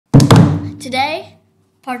Today,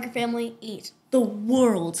 Parker family eats the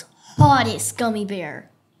world's hottest gummy bear.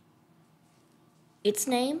 Its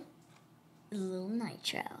name is Lil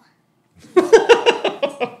Nitro.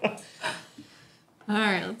 All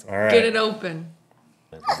right, let's get it open.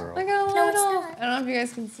 Look how little. No, it's not. I don't know if you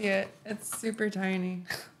guys can see it. It's super tiny.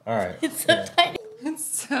 All right. It's so tiny.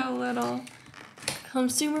 It's so little.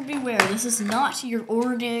 Consumer beware, this is not your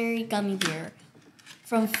ordinary gummy bear.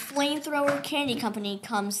 From Flamethrower Candy Company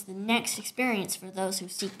comes the next experience for those who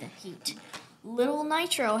seek the heat. Little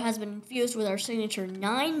Nitro has been infused with our signature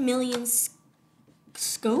 9 million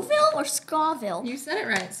Scoville or Scoville? You said it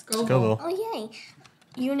right. Scoville. Scoville. Oh, yay.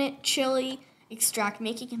 Unit chili extract,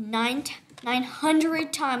 making him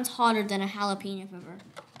 900 times hotter than a jalapeno pepper.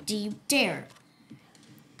 Do you dare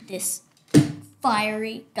this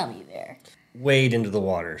fiery gummy bear? Wade into the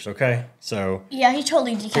waters, okay? So Yeah, he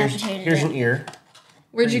totally decapitated here's it. an ear.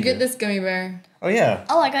 Where'd you get this gummy bear? Oh, yeah.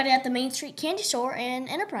 Oh, I got it at the Main Street Candy Store in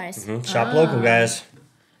Enterprise. Shop local, guys.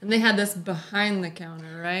 And they had this behind the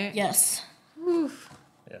counter, right? Yes. Oof.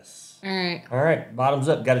 Yes. All right. All right, bottoms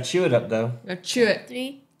up. Got to chew it up, though. Go chew it.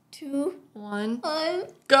 3, 2, 1, 1.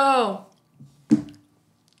 go.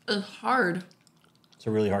 It's hard. It's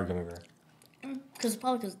a really hard gummy bear. Because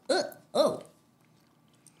oh.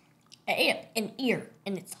 I ate an ear,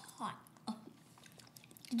 and it's hot. Oh.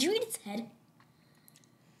 Did you eat its head?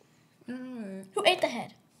 I don't know. Who ate the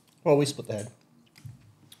head? Well, we split the head.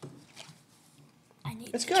 I need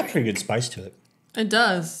It's to got try. pretty good spice to it. It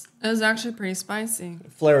does. It was actually pretty spicy.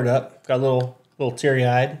 Flared up. Got a little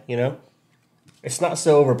teary-eyed, you know? It's not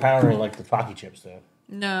so overpowering like the Pocky Chips, though.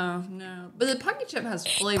 No. But the pocket chip has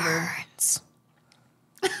flavor. Burns.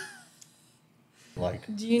 Like,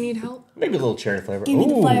 Do you need help? maybe a little cherry flavor. Give me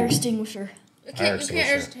the Ooh. fire extinguisher. You Fire can't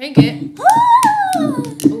extinguisher. just take it.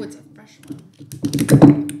 Oh, it's a fresh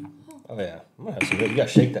one. Oh, yeah. I'm gonna have some good. You gotta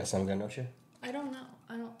shake that some gun, don't you? I don't know.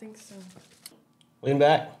 I don't think so. Lean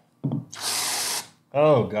back.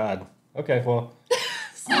 Oh, God. Okay, well.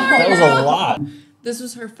 That was a lot. This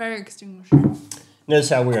was her fire extinguisher. Notice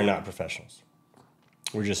how we are not professionals.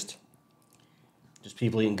 We're just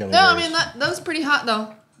people eating gummy No, I bears. mean, that was pretty hot,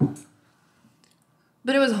 though.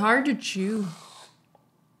 But it was hard to chew.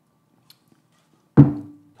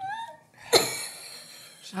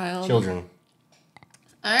 Children.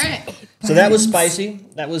 All right. So that was spicy.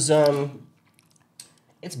 That was,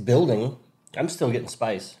 it's building. I'm still getting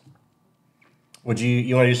spice.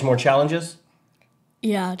 You want to do some more challenges?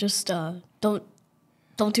 Yeah, just don't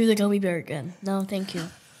do the gummy bear again. No, thank you.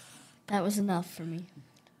 That was enough for me.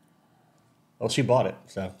 Well, she bought it,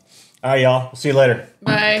 so. All right, y'all. We'll see you later.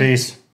 Bye. Peace.